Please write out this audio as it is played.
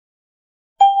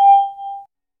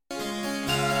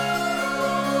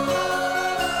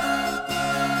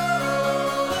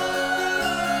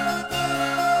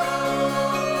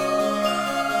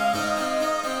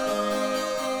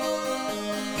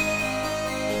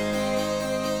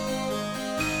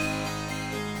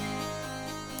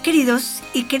Queridos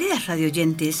y queridas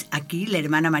radioyentes, aquí la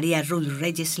hermana María Ruth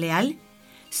Reyes Leal,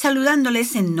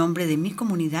 saludándoles en nombre de mi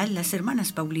comunidad, las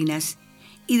hermanas Paulinas,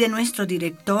 y de nuestro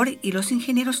director y los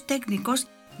ingenieros técnicos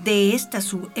de esta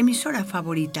su emisora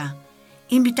favorita,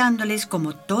 invitándoles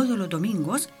como todos los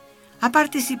domingos a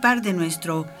participar de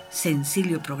nuestro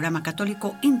sencillo programa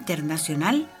católico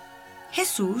internacional,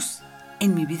 Jesús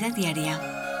en mi vida diaria.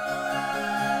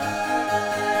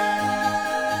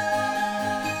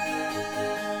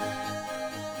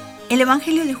 El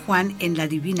Evangelio de Juan en la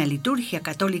Divina Liturgia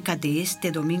católica de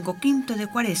este Domingo V de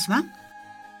Cuaresma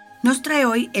nos trae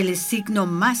hoy el signo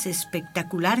más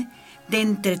espectacular de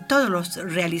entre todos los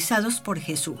realizados por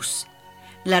Jesús,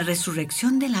 la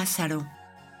resurrección de Lázaro,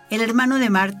 el hermano de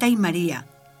Marta y María,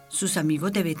 sus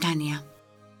amigos de Betania.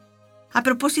 A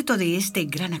propósito de este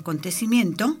gran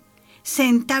acontecimiento, se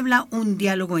entabla un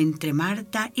diálogo entre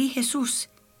Marta y Jesús.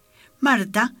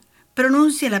 Marta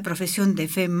pronuncia la profesión de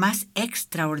fe más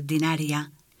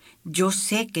extraordinaria: yo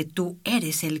sé que tú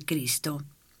eres el Cristo.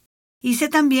 Y sé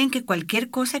también que cualquier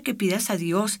cosa que pidas a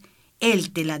Dios,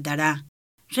 Él te la dará,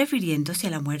 refiriéndose a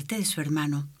la muerte de su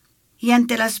hermano. Y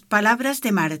ante las palabras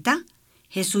de Marta,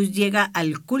 Jesús llega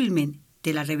al culmen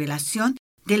de la revelación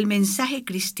del mensaje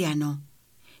cristiano.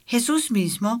 Jesús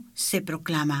mismo se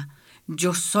proclama: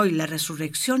 yo soy la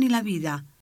resurrección y la vida.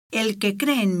 El que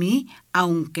cree en mí,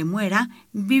 aunque muera,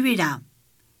 vivirá.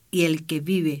 Y el que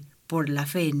vive por la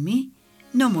fe en mí,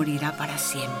 no morirá para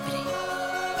siempre.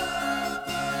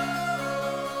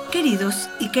 Queridos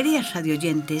y queridas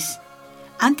radioyentes,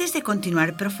 antes de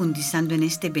continuar profundizando en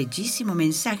este bellísimo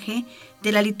mensaje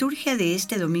de la liturgia de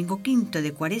este Domingo V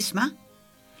de Cuaresma,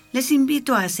 les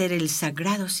invito a hacer el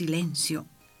sagrado silencio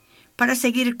para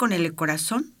seguir con el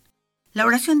corazón la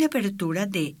oración de apertura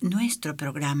de nuestro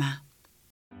programa.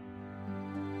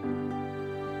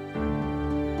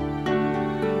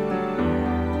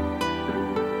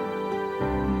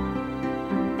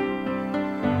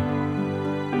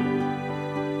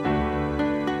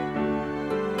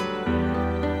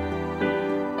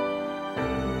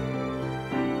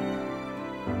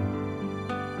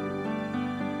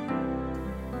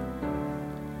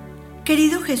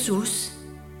 Querido Jesús,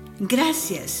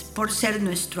 gracias por ser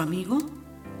nuestro amigo,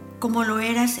 como lo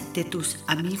eras de tus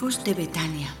amigos de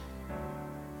Betania.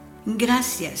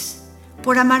 Gracias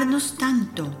por amarnos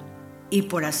tanto y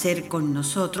por hacer con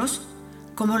nosotros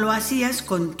como lo hacías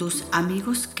con tus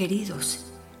amigos queridos,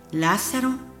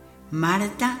 Lázaro,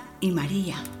 Marta y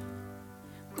María.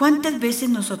 ¿Cuántas veces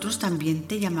nosotros también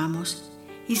te llamamos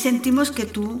y sentimos que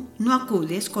tú no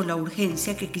acudes con la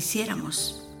urgencia que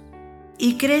quisiéramos?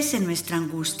 Y crece nuestra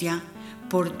angustia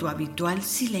por tu habitual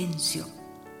silencio.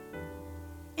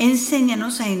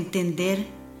 Enséñanos a entender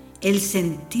el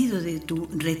sentido de tu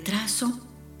retraso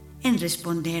en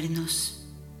respondernos,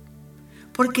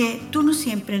 porque tú no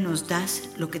siempre nos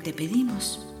das lo que te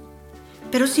pedimos,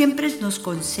 pero siempre nos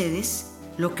concedes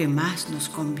lo que más nos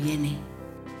conviene.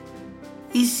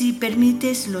 Y si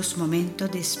permites los momentos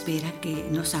de espera que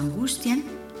nos angustian,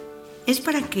 es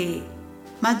para que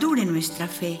madure nuestra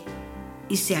fe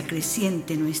y se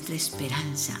acreciente nuestra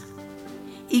esperanza.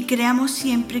 Y creamos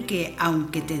siempre que,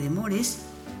 aunque te demores,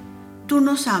 tú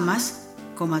nos amas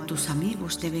como a tus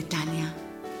amigos de Betania.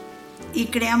 Y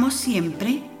creamos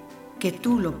siempre que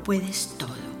tú lo puedes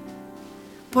todo,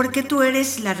 porque tú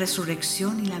eres la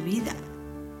resurrección y la vida,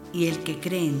 y el que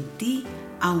cree en ti,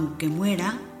 aunque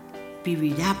muera,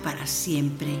 vivirá para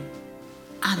siempre.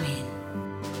 Amén.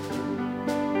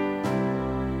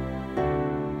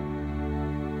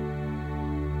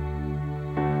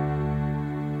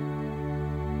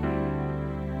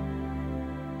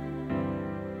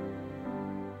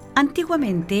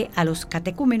 Antiguamente, a los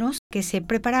catecúmenos que se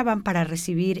preparaban para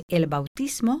recibir el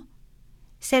bautismo,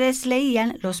 se les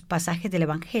leían los pasajes del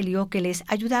Evangelio que les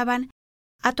ayudaban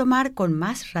a tomar con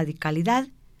más radicalidad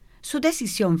su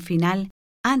decisión final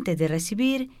antes de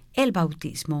recibir el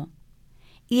bautismo.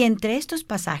 Y entre estos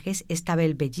pasajes estaba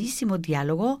el bellísimo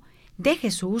diálogo de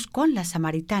Jesús con la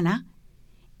samaritana,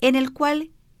 en el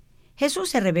cual Jesús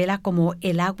se revela como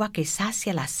el agua que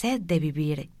sacia la sed de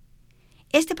vivir.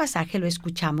 Este pasaje lo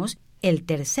escuchamos el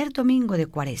tercer domingo de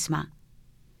Cuaresma.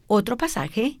 Otro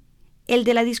pasaje, el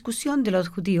de la discusión de los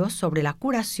judíos sobre la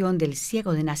curación del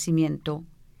ciego de nacimiento,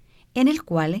 en el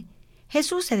cual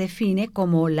Jesús se define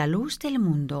como la luz del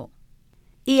mundo.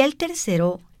 Y el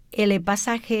tercero, el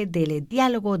pasaje del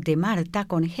diálogo de Marta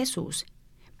con Jesús,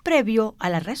 previo a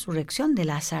la resurrección de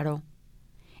Lázaro,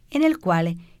 en el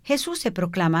cual Jesús se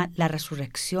proclama la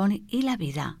resurrección y la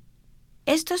vida.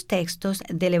 Estos textos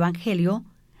del Evangelio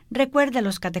recuerdan a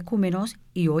los catecúmenos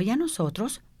y hoy a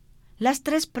nosotros las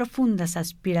tres profundas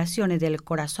aspiraciones del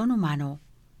corazón humano: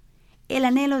 el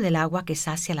anhelo del agua que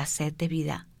sacia la sed de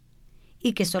vida,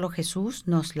 y que solo Jesús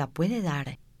nos la puede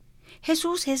dar.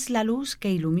 Jesús es la luz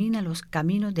que ilumina los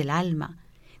caminos del alma,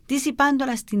 disipando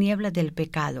las tinieblas del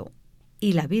pecado,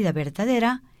 y la vida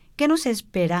verdadera que nos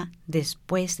espera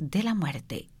después de la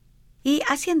muerte. Y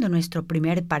haciendo nuestro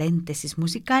primer paréntesis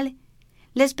musical,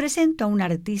 les presento a un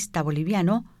artista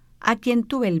boliviano a quien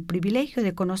tuve el privilegio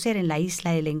de conocer en la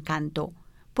Isla del Encanto,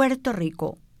 Puerto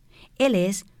Rico. Él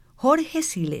es Jorge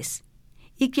Siles,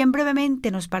 y quien brevemente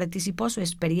nos participó su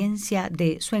experiencia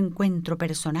de su encuentro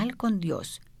personal con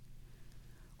Dios.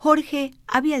 Jorge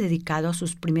había dedicado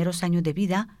sus primeros años de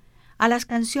vida a las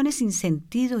canciones sin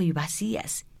sentido y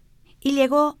vacías, y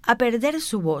llegó a perder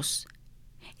su voz.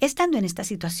 Estando en esta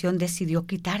situación decidió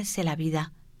quitarse la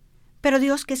vida, pero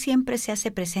Dios, que siempre se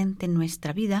hace presente en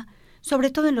nuestra vida,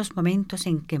 sobre todo en los momentos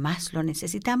en que más lo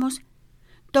necesitamos,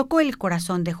 tocó el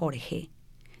corazón de Jorge,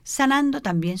 sanando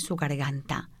también su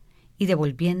garganta y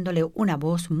devolviéndole una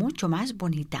voz mucho más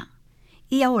bonita.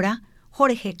 Y ahora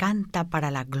Jorge canta para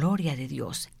la gloria de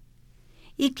Dios.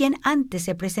 Y quien antes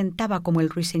se presentaba como el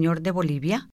ruiseñor de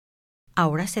Bolivia,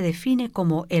 ahora se define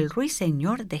como el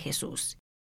ruiseñor de Jesús,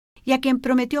 y a quien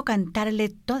prometió cantarle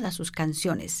todas sus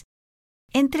canciones,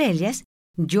 entre ellas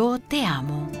Yo te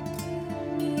amo.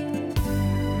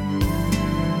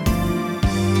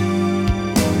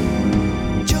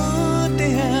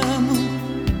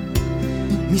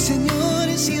 Mi Señor,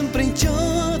 siempre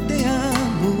yo te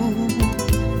amo.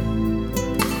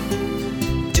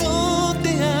 Yo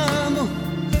te amo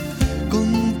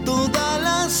con todas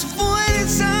las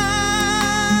fuerzas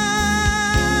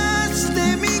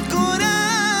de mi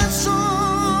corazón,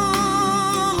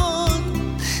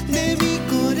 de mi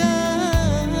corazón.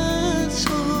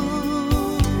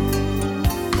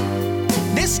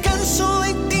 Descanso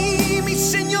en ti, mi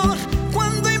Señor,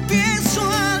 cuando empiezo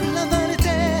a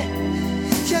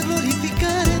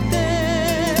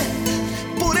glorificarte.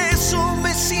 Por eso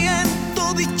me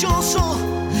siento dichoso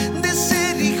de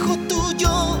ser hijo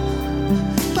tuyo,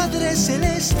 Padre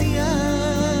Celestial.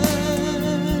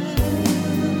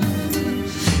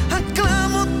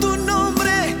 Aclamo tu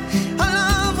nombre,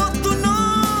 alabo tu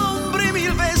nombre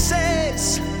mil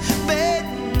veces.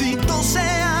 Bendito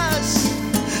seas,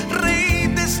 Rey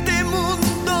de este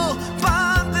mundo,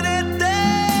 Padre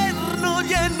eterno,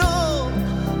 lleno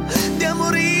de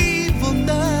amor y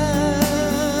bondad.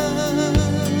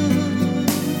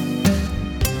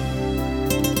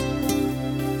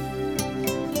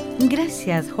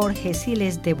 Gracias, Jorge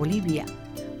Siles de Bolivia,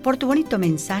 por tu bonito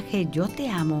mensaje Yo te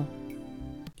amo.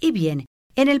 Y bien,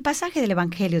 en el pasaje del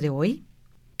Evangelio de hoy,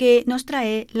 que nos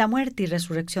trae la muerte y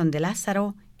resurrección de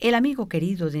Lázaro, el amigo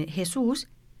querido de Jesús,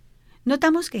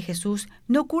 notamos que Jesús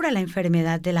no cura la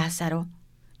enfermedad de Lázaro.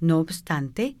 No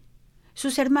obstante,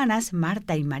 sus hermanas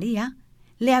Marta y María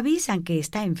le avisan que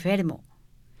está enfermo,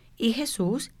 y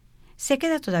Jesús se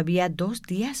queda todavía 2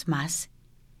 días más,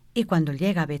 y cuando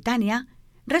llega a Betania,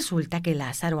 resulta que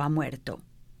Lázaro ha muerto.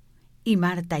 Y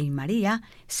Marta y María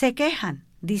se quejan,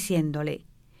 diciéndole: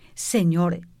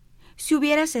 Señor, si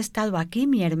hubieras estado aquí,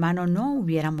 mi hermano no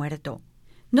hubiera muerto.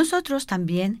 Nosotros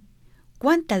también,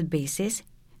 ¿cuántas veces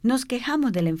nos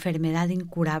quejamos de la enfermedad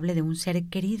incurable de un ser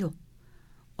querido?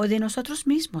 O de nosotros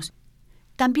mismos.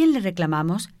 También le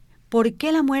reclamamos por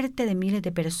qué la muerte de miles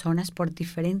de personas por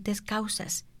diferentes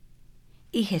causas.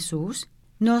 Y Jesús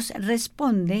nos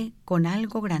responde con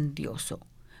algo grandioso: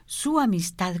 su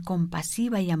amistad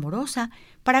compasiva y amorosa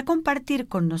para compartir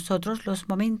con nosotros los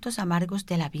momentos amargos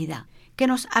de la vida, que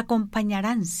nos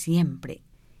acompañarán siempre.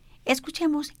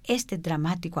 Escuchemos este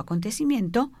dramático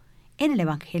acontecimiento en el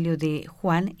Evangelio de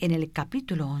Juan, en el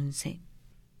capítulo 11.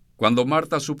 Cuando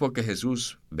Marta supo que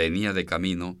Jesús venía de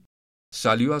camino,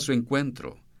 salió a su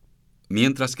encuentro,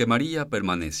 mientras que María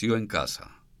permaneció en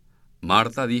casa.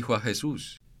 Marta dijo a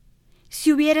Jesús: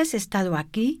 Si hubieras estado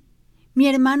aquí, mi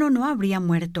hermano no habría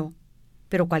muerto,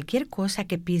 pero cualquier cosa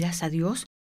que pidas a Dios,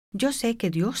 yo sé que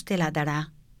Dios te la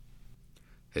dará.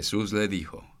 Jesús le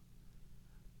dijo: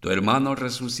 Tu hermano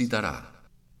resucitará.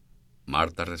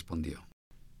 Marta respondió: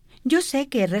 Yo sé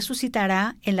que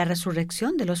resucitará en la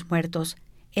resurrección de los muertos,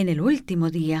 en el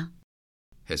último día.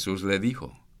 Jesús le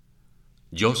dijo: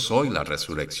 Yo soy la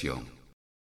resurrección.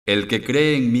 El que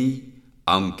cree en mí,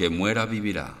 aunque muera,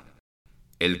 vivirá.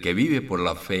 El que vive por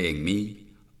la fe en mí,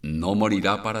 no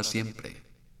morirá para siempre.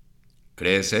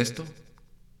 ¿Crees esto?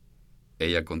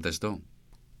 Ella contestó: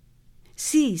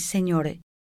 Sí, Señor,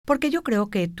 porque yo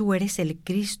creo que tú eres el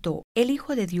Cristo, el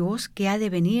Hijo de Dios que ha de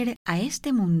venir a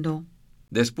este mundo.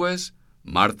 Después,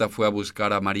 Marta fue a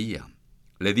buscar a María.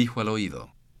 Le dijo al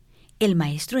oído: El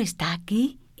Maestro está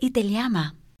aquí y te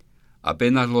llama.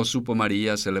 Apenas lo supo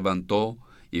María, se levantó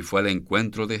y fue al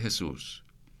encuentro de Jesús.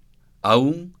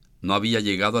 Aún no había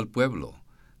llegado al pueblo,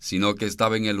 sino que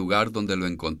estaba en el lugar donde lo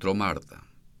encontró Marta.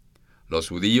 Los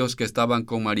judíos que estaban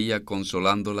con María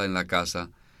consolándola en la casa,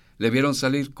 le vieron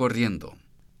salir corriendo.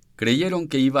 Creyeron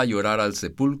que iba a llorar al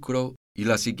sepulcro y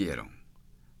la siguieron.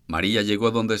 María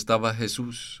llegó donde estaba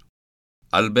Jesús.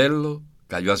 Al verlo,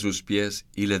 cayó a sus pies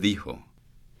y le dijo: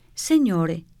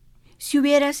 Señor, si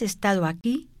hubieras estado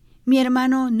aquí, mi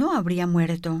hermano no habría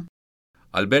muerto.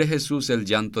 Al ver Jesús el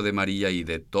llanto de María y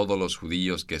de todos los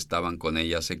judíos que estaban con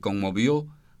ella, se conmovió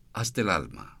hasta el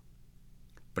alma.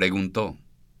 Preguntó: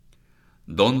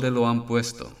 ¿Dónde lo han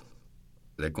puesto?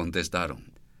 Le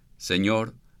contestaron: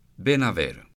 Señor, ven a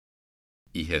ver.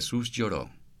 Y Jesús lloró.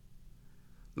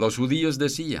 Los judíos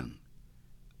decían: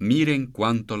 Miren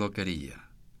cuánto lo quería.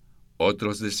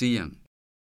 Otros decían: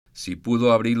 Si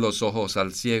pudo abrir los ojos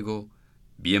al ciego,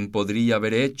 bien podría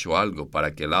haber hecho algo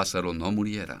para que Lázaro no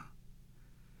muriera.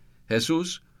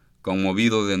 Jesús,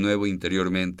 conmovido de nuevo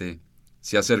interiormente,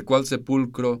 se acercó al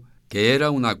sepulcro, que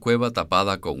era una cueva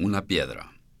tapada con una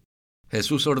piedra.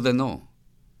 Jesús ordenó: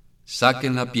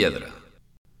 Saquen la piedra.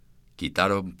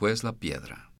 Quitaron pues la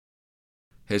piedra.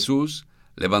 Jesús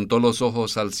levantó los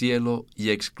ojos al cielo y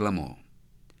exclamó: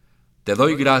 Te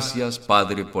doy gracias,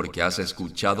 Padre, porque has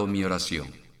escuchado mi oración.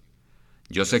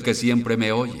 Yo sé que siempre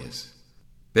me oyes,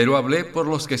 pero hablé por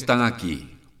los que están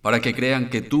aquí, para que crean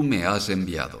que tú me has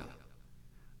enviado.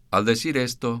 Al decir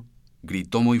esto,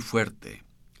 gritó muy fuerte: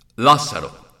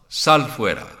 Lázaro, sal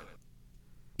fuera.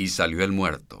 Y salió el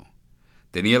muerto.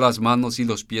 Tenía las manos y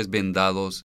los pies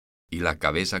vendados y la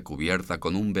cabeza cubierta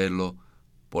con un velo,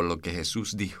 por lo que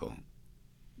Jesús dijo: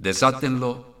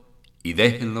 Desátenlo y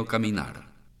déjenlo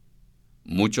caminar.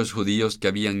 Muchos judíos que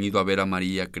habían ido a ver a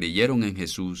María creyeron en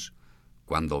Jesús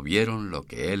cuando vieron lo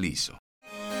que él hizo.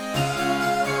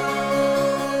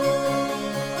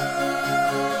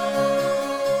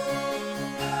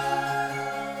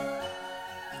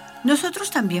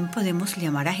 Nosotros también podemos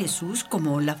llamar a Jesús,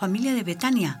 como la familia de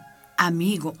Betania,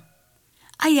 amigo.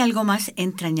 ¿Hay algo más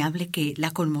entrañable que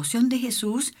la conmoción de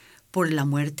Jesús por la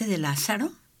muerte de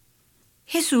Lázaro?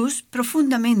 Jesús,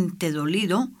 profundamente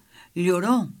dolido,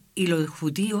 lloró y los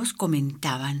judíos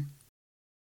comentaban: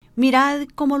 Mirad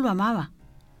cómo lo amaba.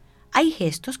 Hay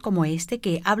gestos como este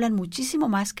que hablan muchísimo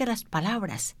más que las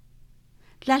palabras.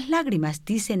 Las lágrimas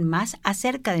dicen más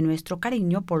acerca de nuestro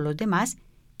cariño por los demás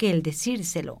que el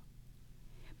decírselo.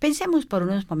 Pensemos por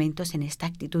unos momentos en esta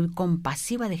actitud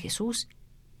compasiva de Jesús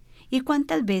y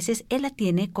cuántas veces Él la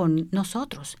tiene con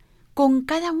nosotros, con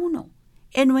cada uno,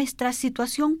 en nuestra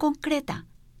situación concreta.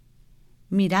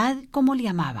 Mirad cómo le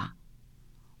amaba.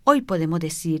 Hoy podemos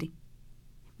decir: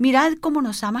 mirad cómo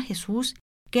nos ama Jesús,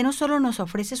 que no solo nos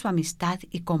ofrece su amistad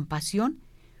y compasión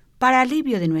para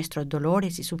alivio de nuestros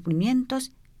dolores y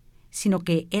sufrimientos, sino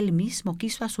que Él mismo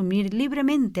quiso asumir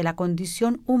libremente la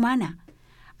condición humana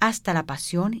hasta la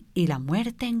pasión y la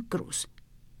muerte en cruz.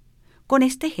 Con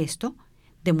este gesto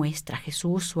demuestra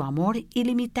Jesús su amor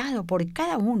ilimitado por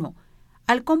cada uno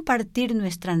al compartir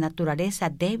nuestra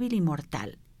naturaleza débil y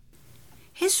mortal.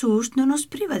 Jesús no nos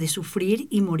priva de sufrir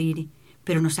y morir,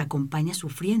 pero nos acompaña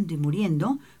sufriendo y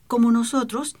muriendo como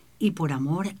nosotros y por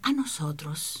amor a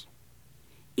nosotros.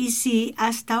 Y si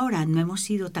hasta ahora no hemos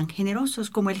sido tan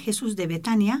generosos como el Jesús de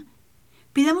Betania,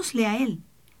 pidámosle a Él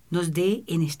nos dé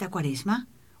en esta Cuaresma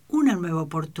una nueva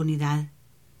oportunidad.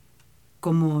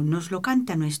 Como nos lo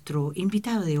canta nuestro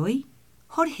invitado de hoy,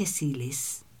 Jorge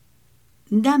Siles: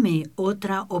 Dame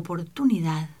otra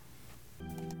oportunidad.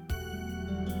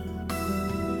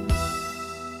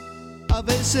 A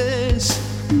veces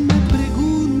me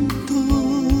pregunto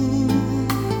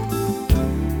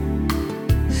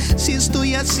si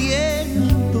estoy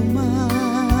haciendo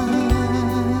mal,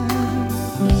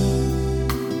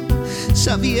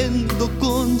 sabiendo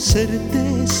con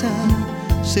certeza,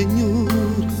 Señor,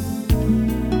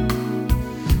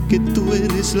 que tú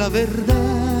eres la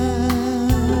verdad.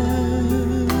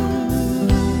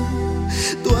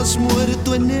 Tú has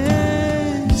muerto en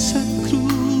esa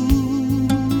cruz,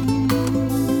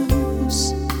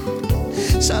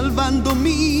 salvando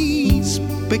mis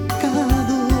pecados,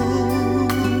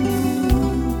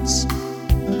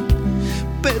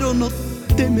 pero no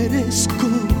te merezco,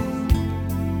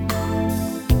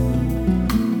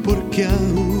 porque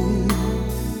aún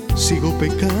sigo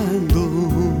pecando.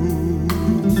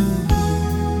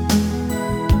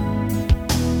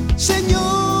 Señor,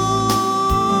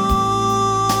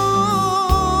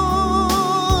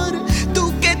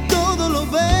 tú que todo lo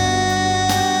ves,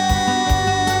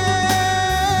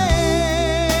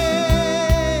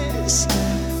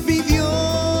 mi Dios,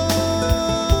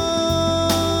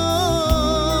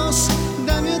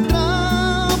 dame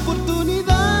otra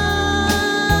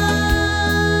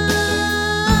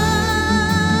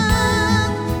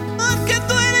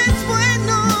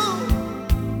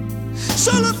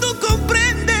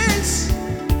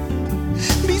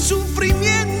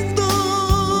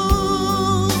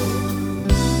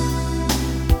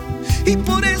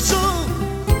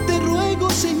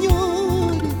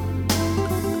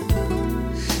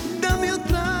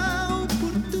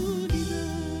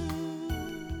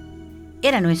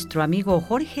Era nuestro amigo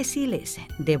Jorge Siles,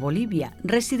 de Bolivia,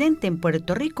 residente en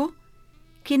Puerto Rico,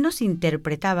 quien nos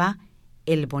interpretaba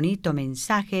el bonito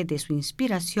mensaje de su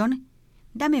inspiración,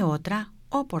 Dame otra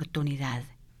oportunidad.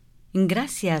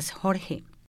 Gracias, Jorge.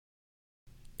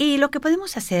 Y lo que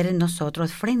podemos hacer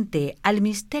nosotros frente al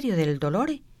misterio del dolor,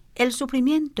 el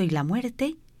sufrimiento y la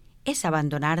muerte, es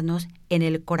abandonarnos en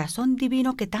el corazón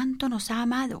divino que tanto nos ha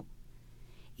amado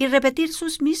y repetir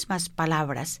sus mismas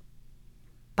palabras.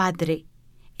 Padre,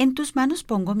 en tus manos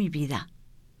pongo mi vida.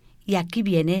 Y aquí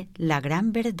viene la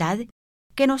gran verdad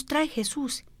que nos trae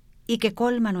Jesús y que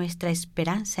colma nuestra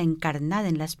esperanza encarnada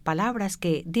en las palabras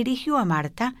que dirigió a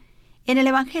Marta en el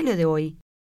Evangelio de hoy.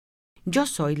 Yo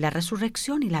soy la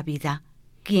resurrección y la vida.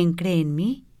 Quien cree en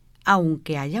mí,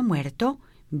 aunque haya muerto,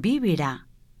 vivirá.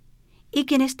 Y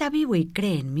quien está vivo y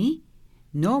cree en mí,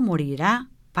 no morirá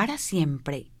para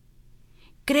siempre.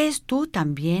 ¿Crees tú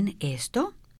también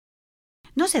esto?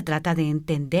 No se trata de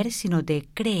entender, sino de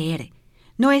creer.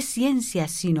 No es ciencia,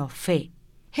 sino fe.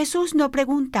 Jesús no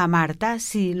pregunta a Marta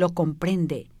si lo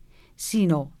comprende,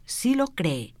 sino si lo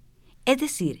cree. Es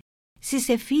decir, si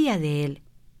se fía de él.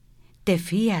 ¿Te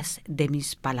fías de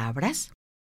mis palabras?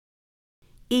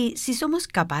 Y si somos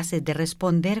capaces de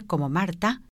responder como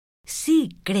Marta,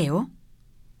 sí creo,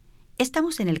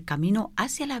 estamos en el camino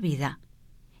hacia la vida.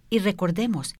 Y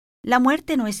recordemos, la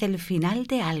muerte no es el final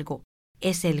de algo,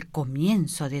 es el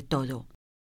comienzo de todo.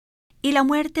 Y la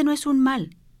muerte no es un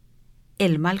mal.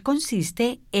 El mal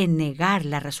consiste en negar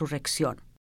la resurrección.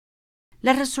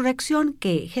 La resurrección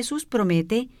que Jesús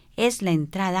promete es la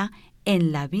entrada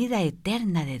en la vida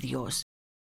eterna de Dios.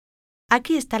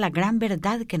 Aquí está la gran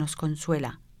verdad que nos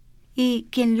consuela. Y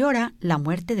quien llora la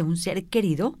muerte de un ser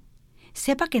querido,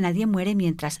 sepa que nadie muere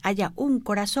mientras haya un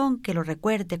corazón que lo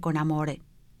recuerde con amor.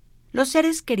 Los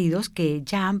seres queridos que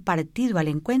ya han partido al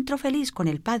encuentro feliz con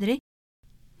el Padre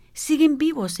siguen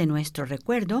vivos en nuestro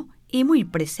recuerdo y muy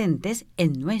presentes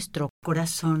en nuestro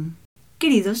corazón.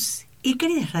 Queridos y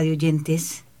queridas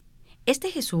radioyentes,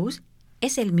 este Jesús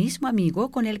es el mismo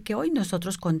amigo con el que hoy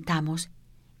nosotros contamos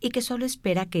y que solo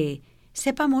espera que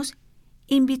sepamos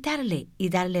invitarle y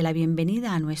darle la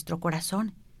bienvenida a nuestro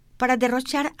corazón para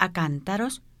derrochar a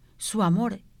cántaros su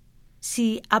amor,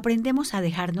 si aprendemos a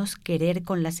dejarnos querer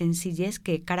con la sencillez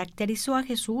que caracterizó a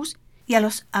Jesús y a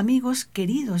los amigos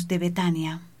queridos de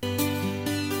Betania.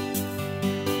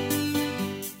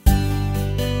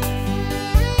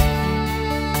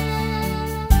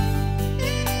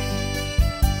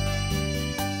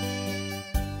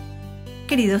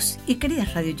 Queridos y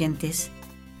queridas radioyentes,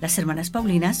 las hermanas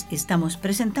Paulinas estamos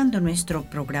presentando nuestro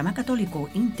programa católico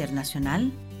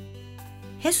internacional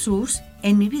Jesús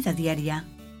en mi vida diaria,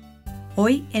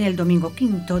 hoy en el Domingo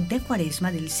V de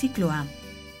Cuaresma del Ciclo A,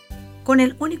 con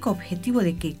el único objetivo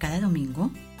de que cada domingo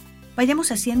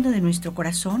vayamos haciendo de nuestro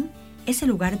corazón ese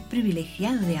lugar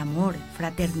privilegiado de amor,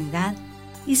 fraternidad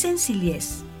y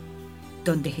sencillez,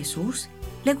 donde Jesús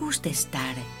le gusta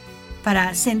estar,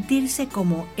 para sentirse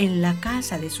como en la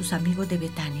casa de sus amigos de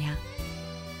Betania.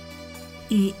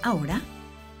 Y ahora,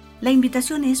 la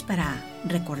invitación es para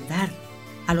recordar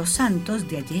a los santos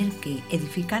de ayer que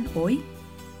edifican hoy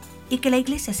y que la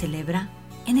Iglesia celebra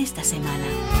en esta semana.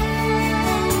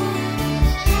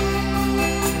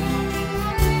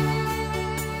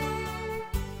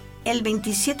 El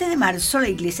 27 de marzo la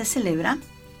Iglesia celebra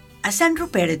a San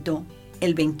Ruperto,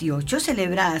 el 28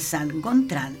 celebra a San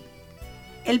Gontrán,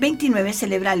 el 29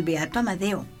 celebra al Beato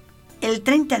Amadeo, el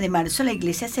 30 de marzo la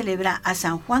Iglesia celebra a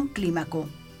San Juan Clímaco,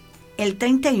 el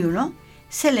 31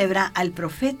 celebra al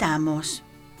profeta Amós,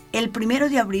 el 1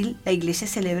 de abril la Iglesia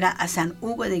celebra a San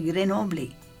Hugo de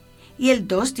Grenoble y el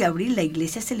 2 de abril la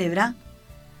Iglesia celebra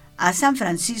a San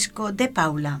Francisco de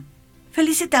Paula.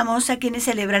 Felicitamos a quienes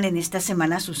celebran en esta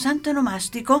semana su santo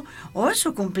onomástico o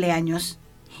su cumpleaños.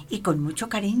 Y con mucho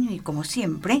cariño y como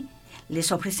siempre,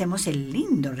 les ofrecemos el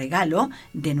lindo regalo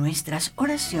de nuestras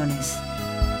oraciones.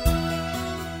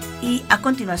 Y a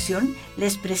continuación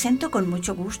les presento con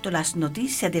mucho gusto las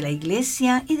noticias de la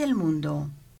Iglesia y del mundo.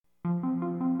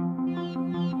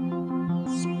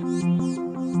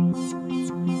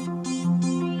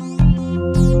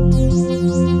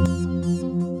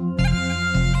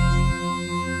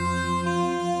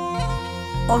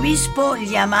 Obispo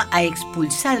llama a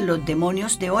expulsar los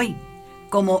demonios de hoy,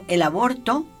 como el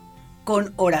aborto,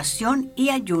 con oración y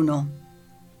ayuno.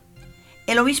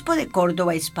 El obispo de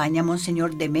Córdoba, España,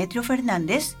 Monseñor Demetrio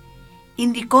Fernández,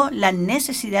 indicó la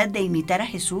necesidad de imitar a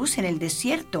Jesús en el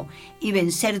desierto y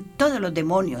vencer todos los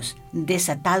demonios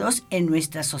desatados en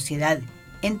nuestra sociedad,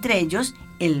 entre ellos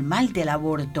el mal del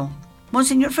aborto.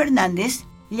 Monseñor Fernández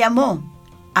llamó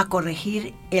a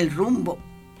corregir el rumbo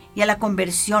y a la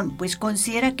conversión, pues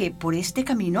considera que por este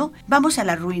camino vamos a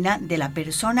la ruina de la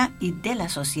persona y de la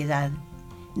sociedad.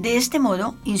 De este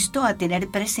modo, instó a tener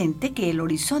presente que el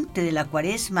horizonte de la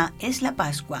Cuaresma es la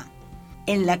Pascua,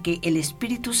 en la que el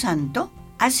Espíritu Santo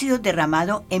ha sido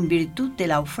derramado en virtud de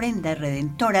la ofrenda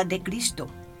redentora de Cristo,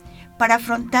 para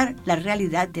afrontar la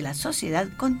realidad de la sociedad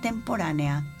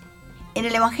contemporánea. En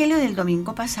el Evangelio del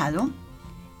domingo pasado,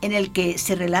 en el que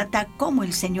se relata cómo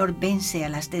el Señor vence a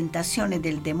las tentaciones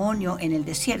del demonio en el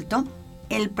desierto,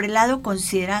 el prelado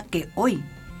considera que hoy,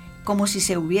 como si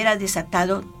se hubiera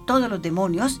desatado todos los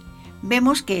demonios,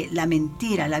 vemos que la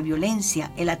mentira, la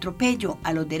violencia, el atropello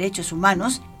a los derechos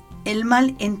humanos, el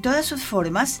mal en todas sus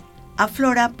formas,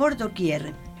 aflora por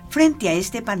doquier. Frente a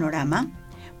este panorama,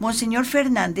 Monseñor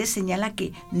Fernández señala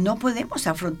que no podemos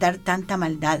afrontar tanta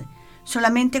maldad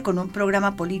solamente con un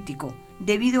programa político,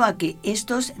 debido a que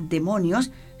estos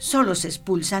demonios solo se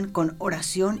expulsan con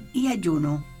oración y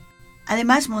ayuno.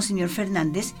 Además, Monseñor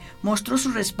Fernández mostró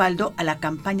su respaldo a la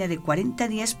campaña de 40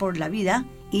 días por la vida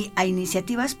y a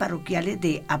iniciativas parroquiales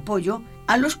de apoyo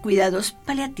a los cuidados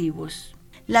paliativos.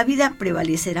 La vida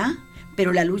prevalecerá,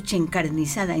 pero la lucha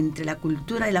encarnizada entre la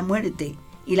cultura de la muerte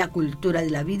y la cultura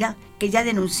de la vida, que ya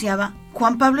denunciaba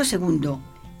Juan Pablo II,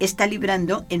 está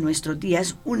librando en nuestros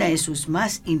días una de sus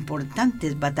más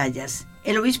importantes batallas.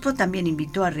 El obispo también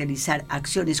invitó a realizar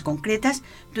acciones concretas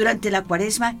durante la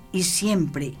Cuaresma y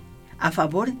siempre a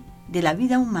favor de la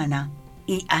vida humana.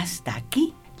 Y hasta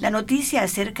aquí la noticia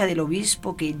acerca del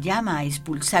obispo que llama a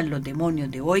expulsar los demonios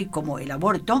de hoy, como el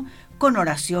aborto, con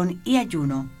oración y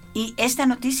ayuno. Y esta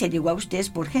noticia llegó a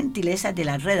ustedes por gentileza de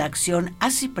la redacción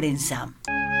Así Prensa.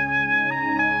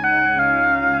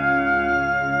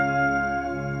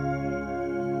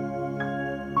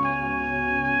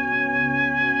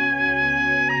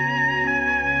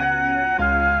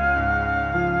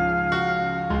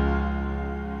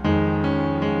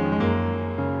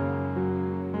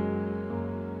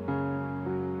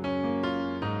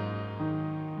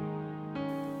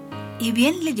 Y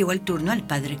bien, le llegó el turno al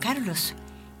Padre Carlos,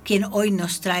 quien hoy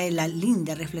nos trae la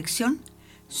linda reflexión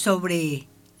sobre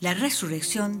la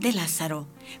resurrección de Lázaro.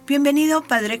 Bienvenido,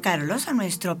 Padre Carlos, a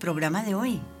nuestro programa de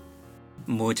hoy.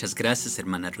 Muchas gracias,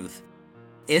 hermana Ruth.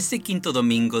 Este quinto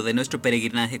domingo de nuestro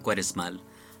peregrinaje cuaresmal,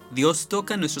 Dios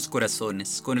toca nuestros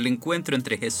corazones con el encuentro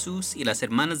entre Jesús y las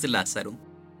hermanas de Lázaro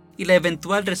y la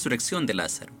eventual resurrección de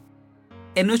Lázaro.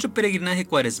 En nuestro peregrinaje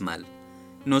cuaresmal,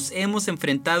 nos hemos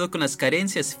enfrentado con las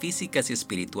carencias físicas y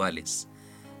espirituales,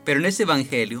 pero en este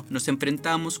Evangelio nos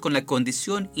enfrentamos con la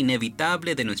condición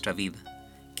inevitable de nuestra vida,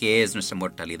 que es nuestra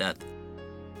mortalidad.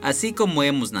 Así como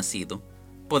hemos nacido,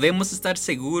 podemos estar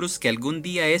seguros que algún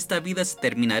día esta vida se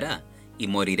terminará y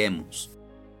moriremos.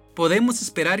 Podemos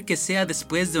esperar que sea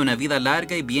después de una vida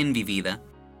larga y bien vivida,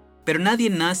 pero nadie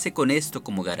nace con esto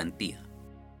como garantía.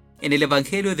 En el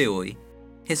Evangelio de hoy,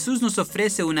 Jesús nos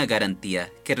ofrece una garantía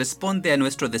que responde a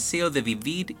nuestro deseo de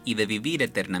vivir y de vivir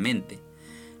eternamente.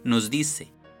 Nos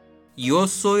dice: yo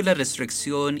soy la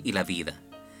resurrección y la vida.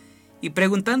 Y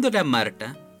preguntándole a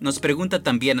Marta, nos pregunta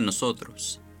también a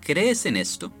nosotros: ¿crees en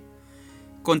esto?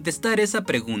 Contestar esa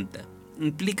pregunta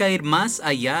implica ir más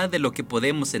allá de lo que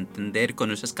podemos entender con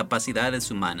nuestras capacidades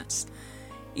humanas.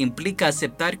 Implica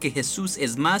aceptar que Jesús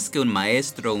es más que un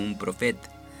maestro o un profeta,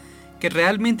 que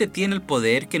realmente tiene el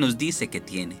poder que nos dice que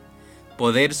tiene,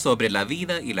 poder sobre la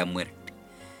vida y la muerte.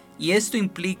 Y esto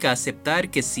implica aceptar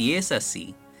que si es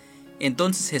así,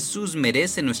 entonces Jesús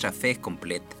merece nuestra fe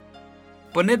completa.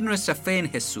 Poner nuestra fe en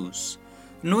Jesús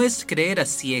no es creer a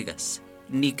ciegas,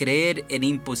 ni creer en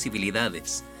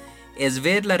imposibilidades. Es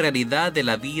ver la realidad de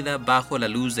la vida bajo la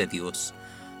luz de Dios,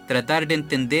 tratar de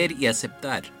entender y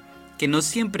aceptar que no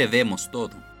siempre vemos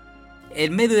todo.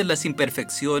 En medio de las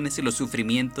imperfecciones y los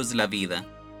sufrimientos de la vida,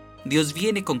 Dios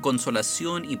viene con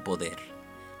consolación y poder.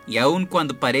 Y aun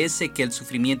cuando parece que el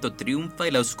sufrimiento triunfa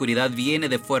y la oscuridad viene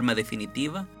de forma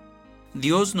definitiva,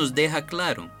 Dios nos deja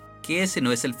claro que ese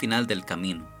no es el final del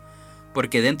camino,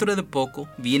 porque dentro de poco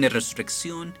viene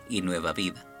resurrección y nueva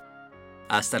vida.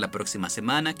 Hasta la próxima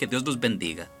semana, que Dios los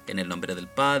bendiga, en el nombre del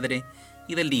Padre,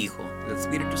 y del Hijo, y del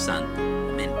Espíritu Santo.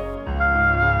 Amén.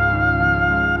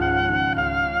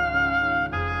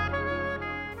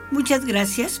 Muchas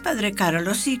gracias, Padre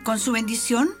Carlos, y con su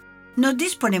bendición nos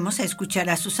disponemos a escuchar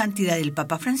a su santidad el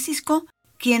Papa Francisco,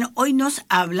 quien hoy nos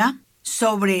habla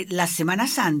sobre la Semana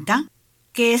Santa,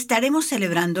 que estaremos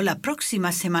celebrando la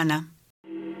próxima semana.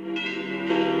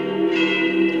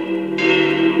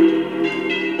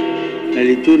 La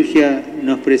liturgia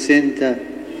nos presenta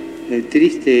el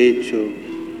triste hecho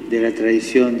de la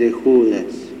traición de Judas.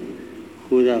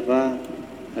 Judas va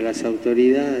a las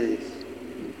autoridades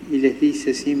y les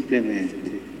dice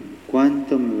simplemente: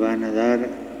 ¿cuánto me van a dar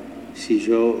si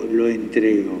yo lo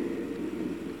entrego?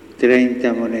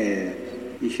 30 monedas.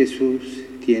 Y Jesús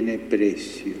tiene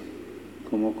precio,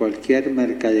 como cualquier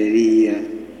mercadería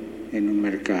en un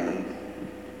mercado.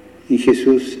 Y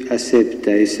Jesús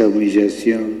acepta esa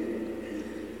humillación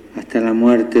hasta la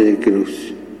muerte de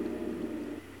cruz.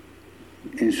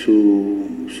 En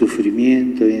su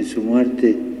sufrimiento y en su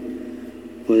muerte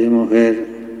podemos ver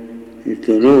el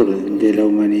dolor de la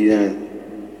humanidad,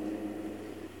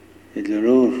 el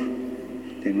dolor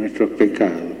de nuestros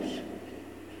pecados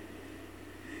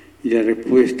y la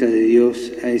respuesta de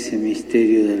Dios a ese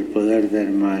misterio del poder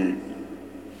del mal.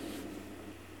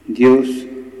 Dios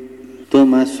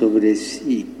toma sobre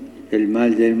sí el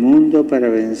mal del mundo para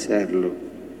vencerlo.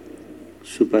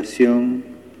 Su pasión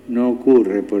no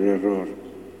ocurre por error.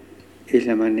 Es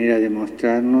la manera de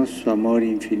mostrarnos su amor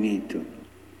infinito.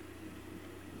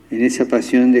 En esa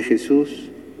pasión de Jesús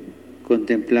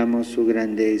contemplamos su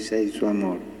grandeza y su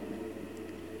amor.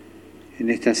 En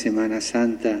esta Semana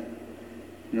Santa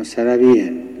nos hará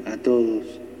bien a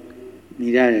todos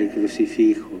mirar el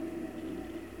crucifijo,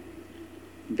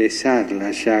 besar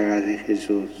las llagas de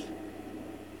Jesús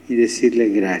y decirle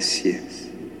gracias,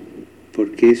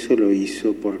 porque eso lo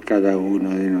hizo por cada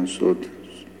uno de nosotros.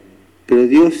 Pero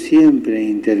Dios siempre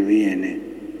interviene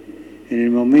en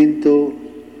el momento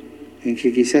en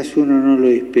que quizás uno no lo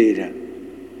espera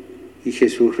y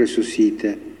Jesús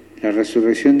resucita. La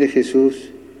resurrección de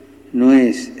Jesús no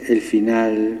es el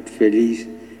final feliz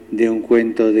de un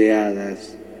cuento de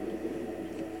hadas,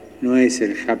 no es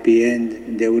el happy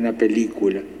end de una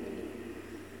película,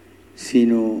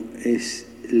 sino es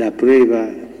la prueba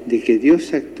de que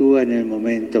Dios actúa en el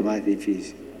momento más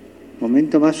difícil,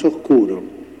 momento más oscuro.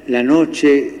 La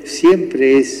noche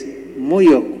siempre es muy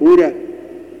oscura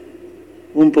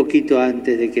un poquito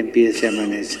antes de que empiece a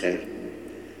amanecer.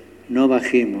 No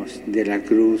bajemos de la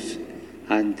cruz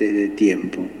antes de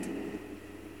tiempo.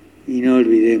 Y no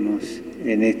olvidemos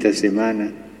en esta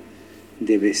semana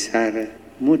de besar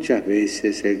muchas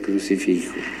veces el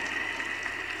crucifijo.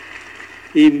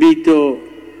 Invito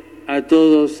a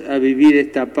todos a vivir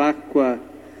esta Pascua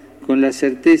con la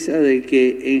certeza de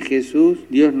que en Jesús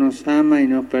Dios nos ama y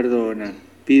nos perdona.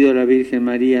 Pido a la Virgen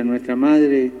María, nuestra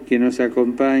Madre, que nos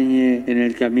acompañe en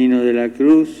el camino de la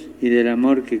cruz y del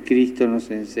amor que Cristo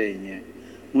nos enseña.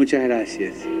 Muchas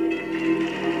gracias.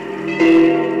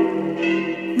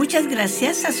 Muchas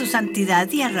gracias a su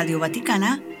santidad y a Radio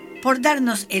Vaticana por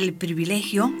darnos el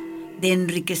privilegio de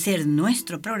enriquecer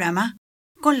nuestro programa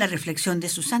con la reflexión de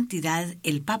su santidad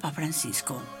el Papa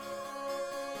Francisco.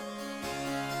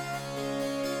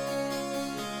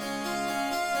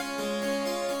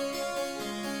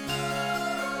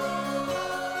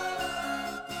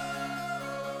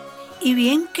 Y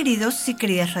bien, queridos y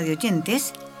queridas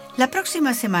radioyentes, la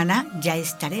próxima semana ya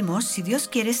estaremos, si Dios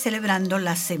quiere, celebrando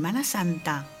la Semana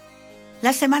Santa,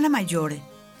 la Semana Mayor.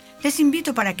 Les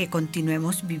invito para que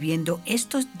continuemos viviendo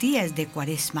estos días de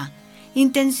Cuaresma,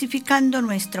 intensificando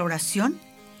nuestra oración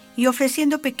y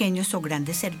ofreciendo pequeños o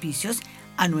grandes servicios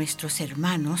a nuestros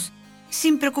hermanos,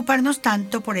 sin preocuparnos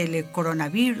tanto por el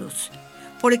coronavirus,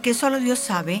 porque solo Dios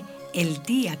sabe el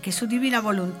día que su divina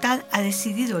voluntad ha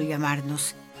decidido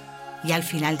llamarnos. Y al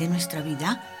final de nuestra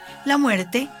vida, la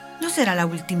muerte no será la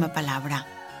última palabra,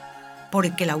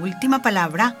 porque la última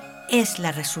palabra es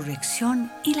la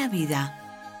resurrección y la vida.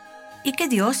 Y que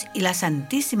Dios y la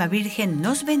Santísima Virgen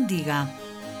nos bendiga.